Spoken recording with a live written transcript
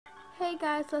Hey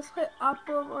guys, let's play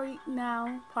Operate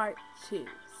Now Part 2,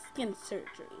 Skin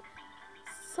Surgery.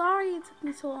 Sorry it took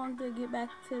me so long to get back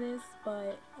to this,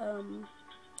 but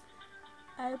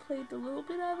I played a little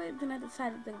bit of it, then I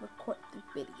decided to record the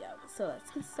video. So let's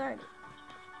get started.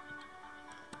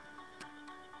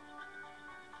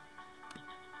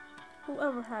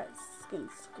 Whoever has skin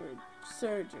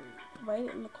surgery, write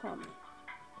it in the comments.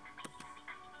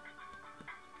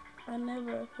 I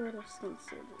never heard of skin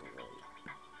surgery really.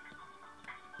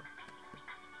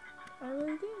 I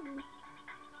really did.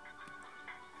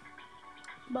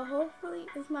 But hopefully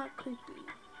it's not creepy.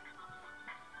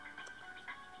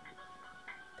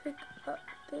 Pick up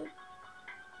the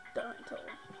dental.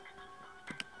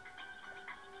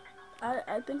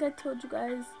 I think I told you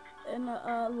guys in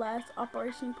the last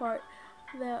operation part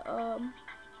that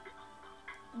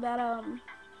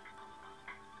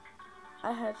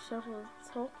I had trouble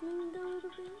talking a little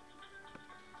bit.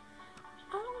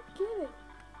 I don't get it.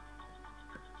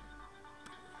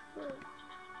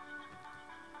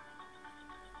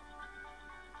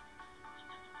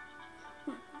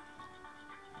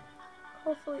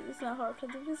 Hopefully it's not hard,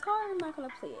 because if it's hard, I'm not going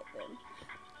to play it then.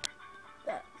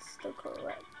 That's the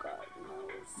correct God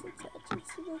knows. Attach it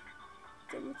to the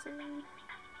cemetery.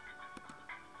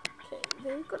 Okay,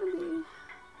 they're going to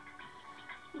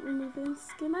be removing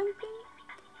skin, I think.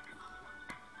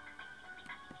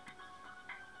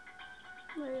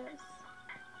 Oh, yes.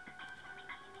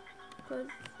 Because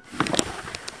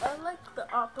I like the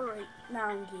Operate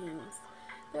Now games.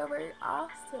 They're very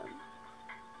awesome.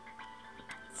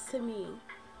 To me.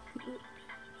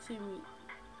 You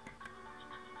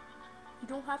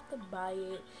don't have to buy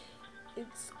it.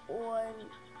 It's on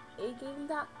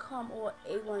agame.com or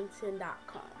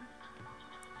a110.com,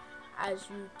 as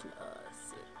you can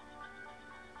see.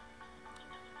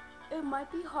 It might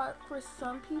be hard for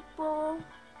some people.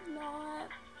 Not.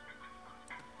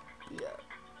 Yeah.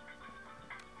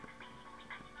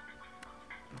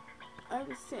 I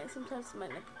understand sometimes it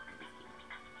might not be.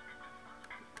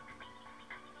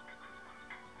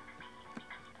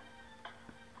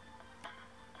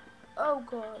 Oh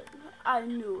God, I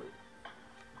knew it.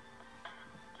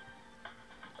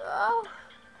 Oh.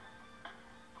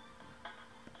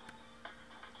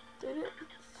 Did it?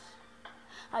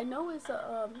 I know it's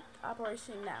a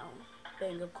Operation Now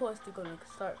thing. Of course they're gonna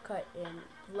start cutting,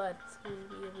 blood's gonna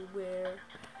be everywhere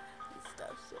and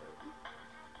stuff, so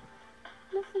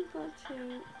nothing's gonna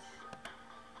change.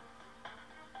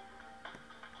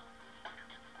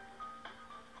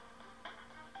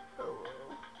 Oh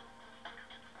well.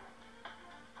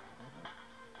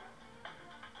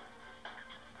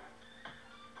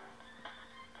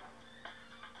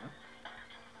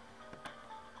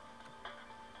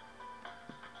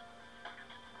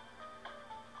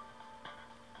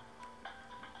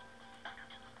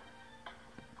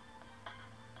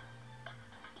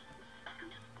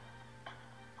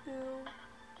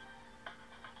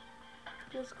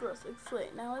 Just gross.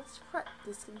 Excellent. Now let's prep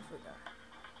this skin further.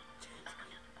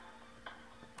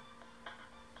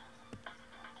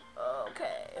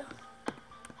 Okay.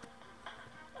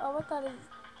 Oh, I thought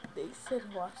they said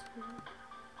wash me.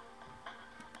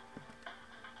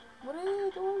 What are they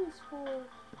doing this for?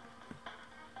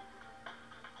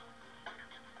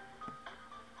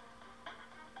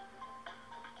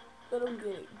 I don't get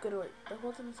it. Good work. The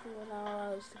whole time is going to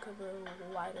allow us to cover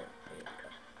a wider area.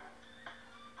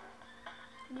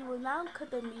 We will now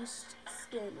cut the meat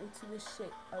skin into the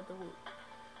shape of the wound.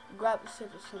 Grab the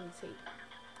scissors from the table.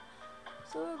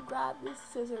 So we'll grab the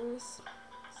scissors.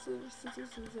 Scissors.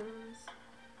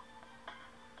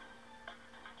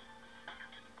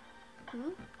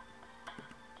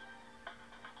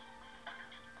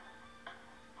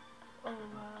 Oh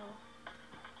wow.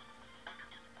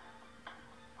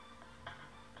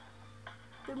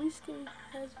 The meat skin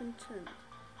has been trimmed,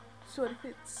 so it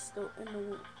fits still in the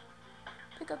wound.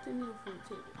 Pick up the needle from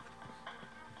the table.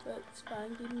 Let's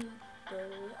find the needle.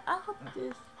 I hope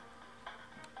this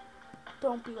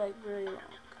don't be like very long.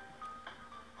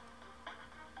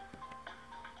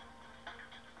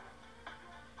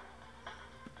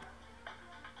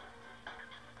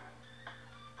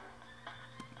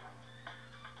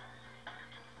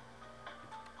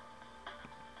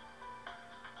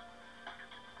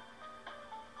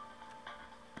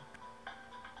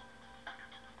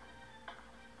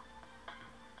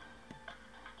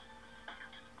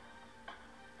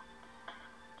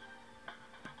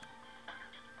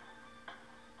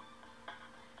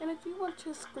 And if you want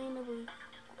to screen the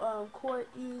record,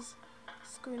 use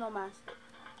Screen-O-Master.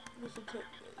 You should take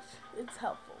this. It's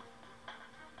helpful.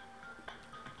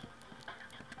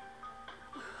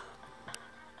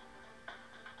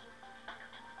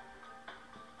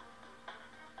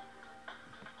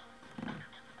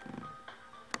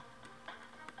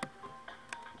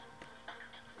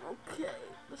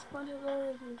 go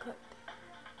ahead and cut.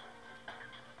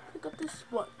 Pick up this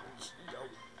sponge, yo.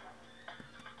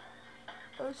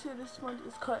 I'm sure this sponge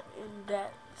is cut in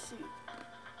that sheet.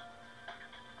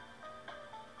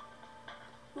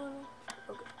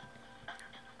 Okay.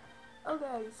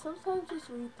 Okay, sometimes just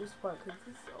read this part because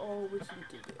this is all what you need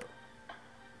to do.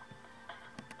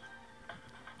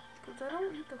 Because I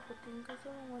don't read the whole thing because I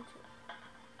don't want to.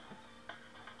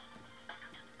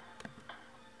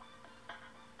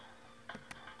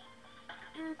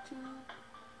 Air tube.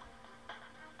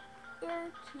 Air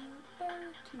tube.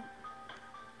 Air tube.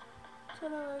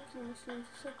 Turn on vacuum machine to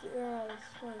suck the air out of the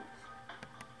sponge.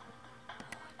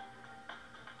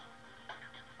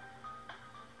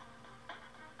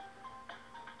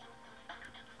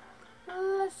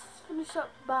 Let's finish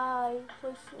up by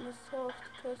placing the soft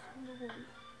cast in the wound.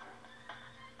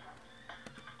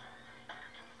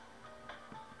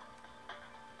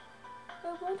 I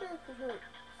wonder if it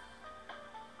hurts.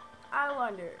 I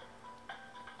wonder.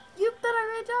 You've done a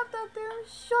great job out there. I'm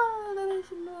sure that I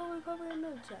should know recover in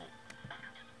no time.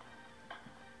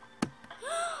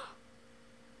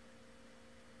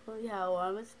 Oh yeah,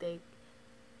 one mistake.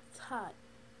 Time.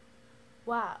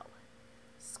 Wow.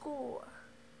 Score.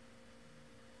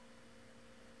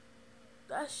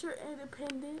 That's your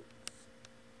independence.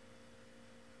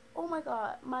 Oh my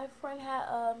god, my friend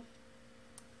had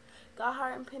got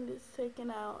her appendix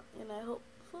taken out, and I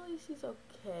hopefully she's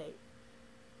okay.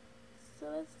 So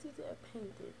let's do the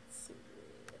appendix.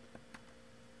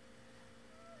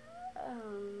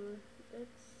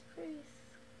 It's pretty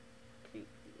creepy.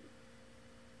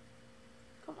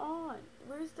 Come on,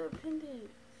 where's the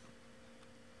appendix?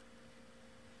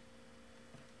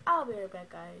 I'll be right back,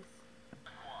 guys.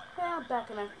 I'm back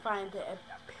and I find the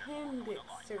appendix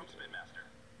surgery.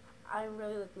 I'm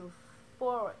really looking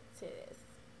forward to this.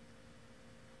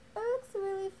 It looks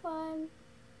really fun.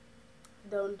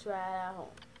 Don't try it at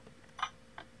home.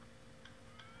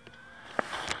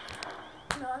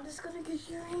 No, I'm just gonna give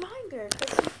you a reminder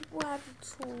because some people have the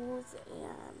tools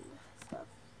and stuff.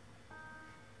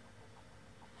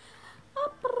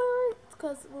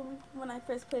 Because when I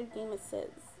first played the game, it says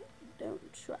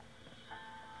don't try.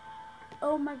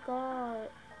 Oh my god.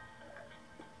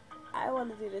 I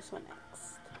want to do this one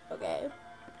next. Okay?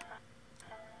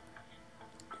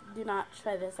 Do not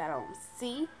try this at home.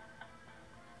 See?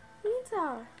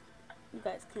 Meantime, you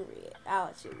guys can read it. I'll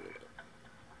let you read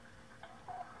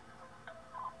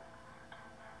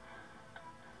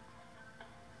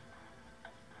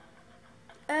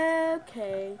it.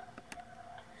 Okay.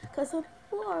 Because some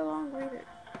people are long readers.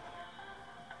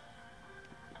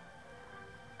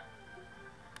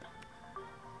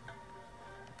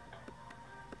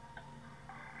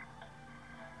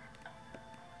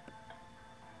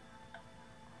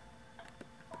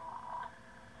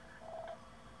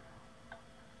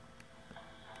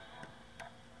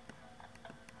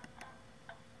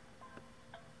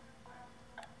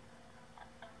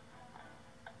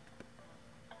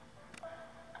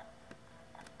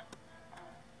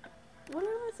 What am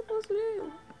I supposed to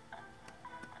do?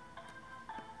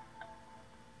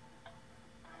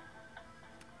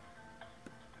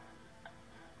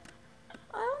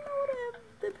 I don't know where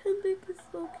the appendix is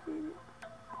located.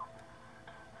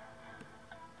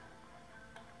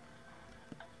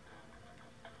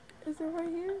 Is it right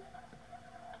here?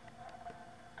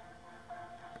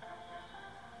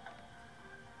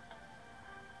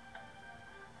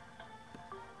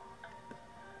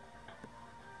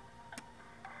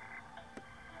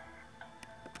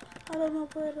 I don't know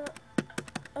where the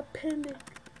appendix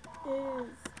is.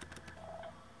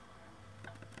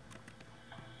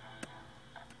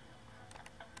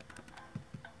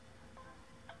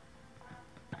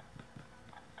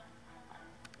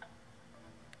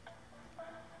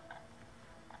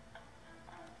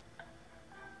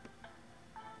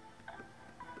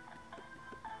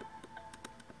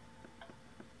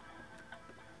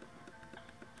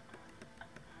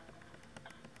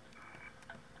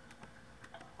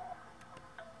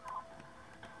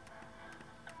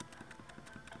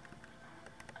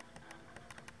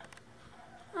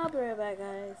 I'll be right back,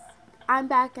 guys. I'm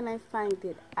back and I find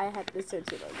it. I had to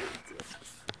search it on YouTube.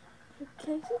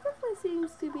 Okay, she definitely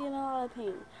seems to be in a lot of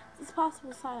pain. It's a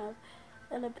possible sign of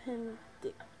an appendicitis.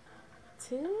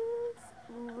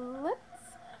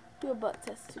 Let's do a blood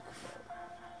test to confirm.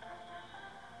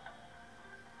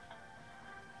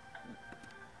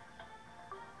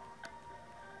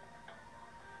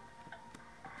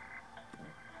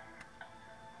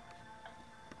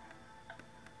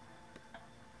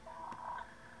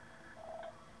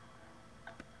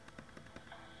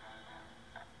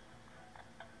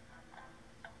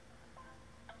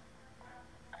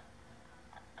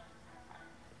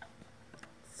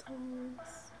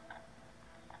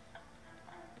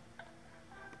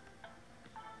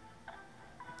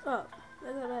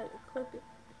 Okay.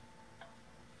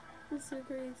 It's so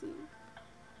crazy.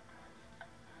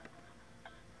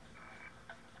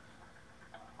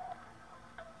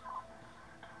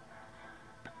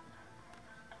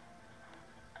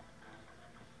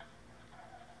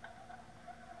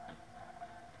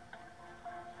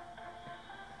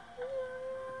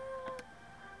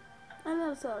 I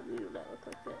never saw a needle that looked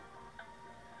like that.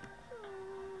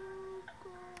 Oh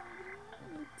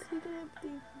god. Take an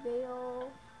empty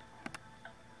veil.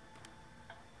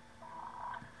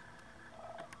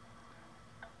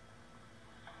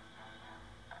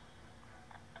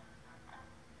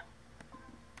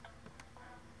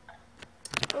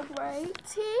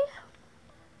 Alrighty.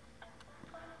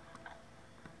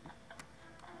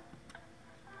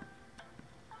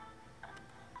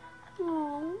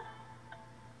 Oh.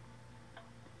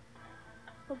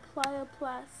 Apply a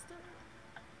plaster.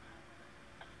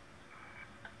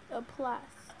 A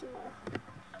plaster.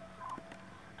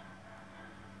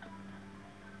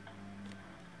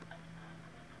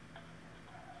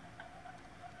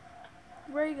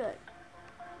 Very good.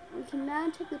 We can now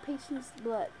take the patient's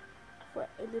blood for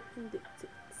appendix.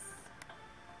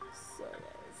 So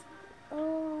guys.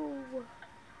 Oh.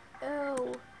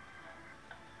 Oh.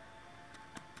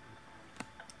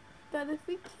 But if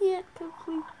we can't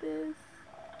complete this,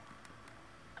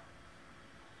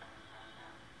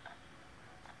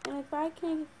 and if I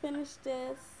can't finish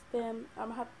this, then I'm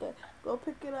gonna have to go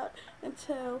pick it up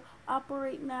until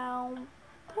Operate Now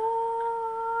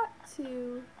Part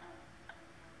 2.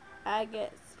 I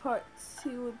guess Part 2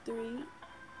 and 3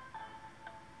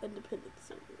 independent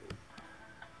surgery.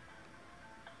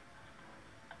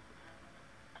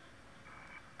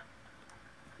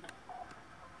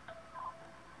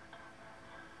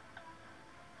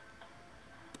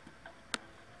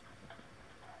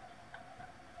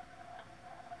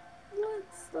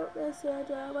 Let's start this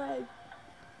surgery.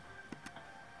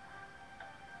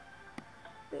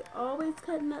 They're always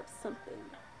cutting up something.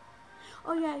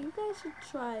 Oh yeah, you guys should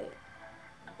try it.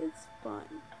 It's fun.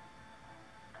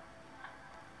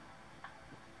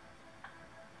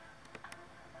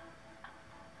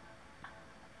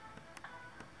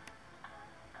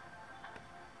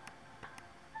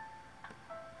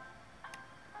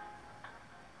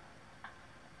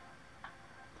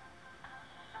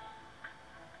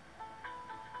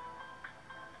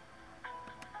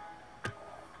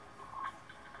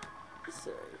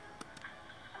 Sorry.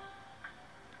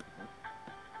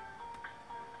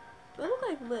 They look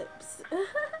like lips. They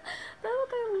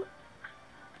look like.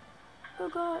 Oh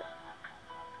god.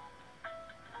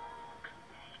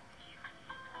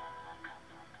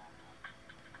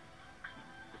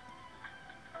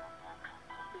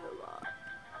 Oh god.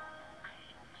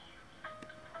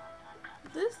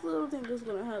 This little thing is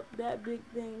gonna help that big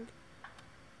thing.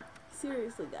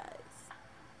 Seriously, guys.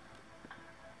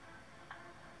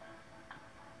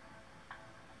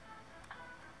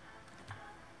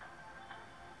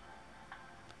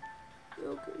 You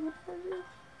okay with that?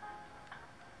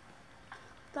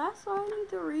 That's all I need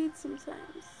to read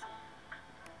sometimes.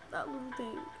 That little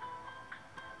thing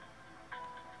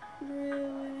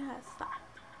really has stopped.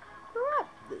 Grab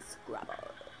this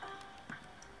grabber.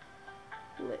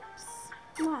 Lips.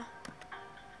 Mwah.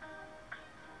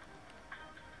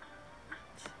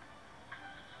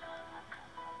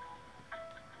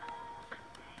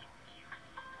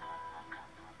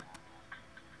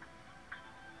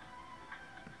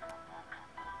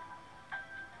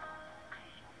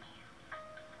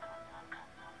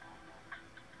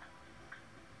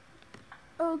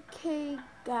 Okay,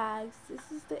 guys,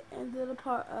 this is the end of the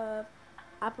part of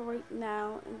Operate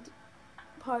Now and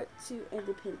Part 2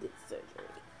 Independent Surgery.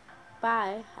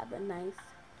 Bye. Have a nice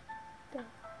day.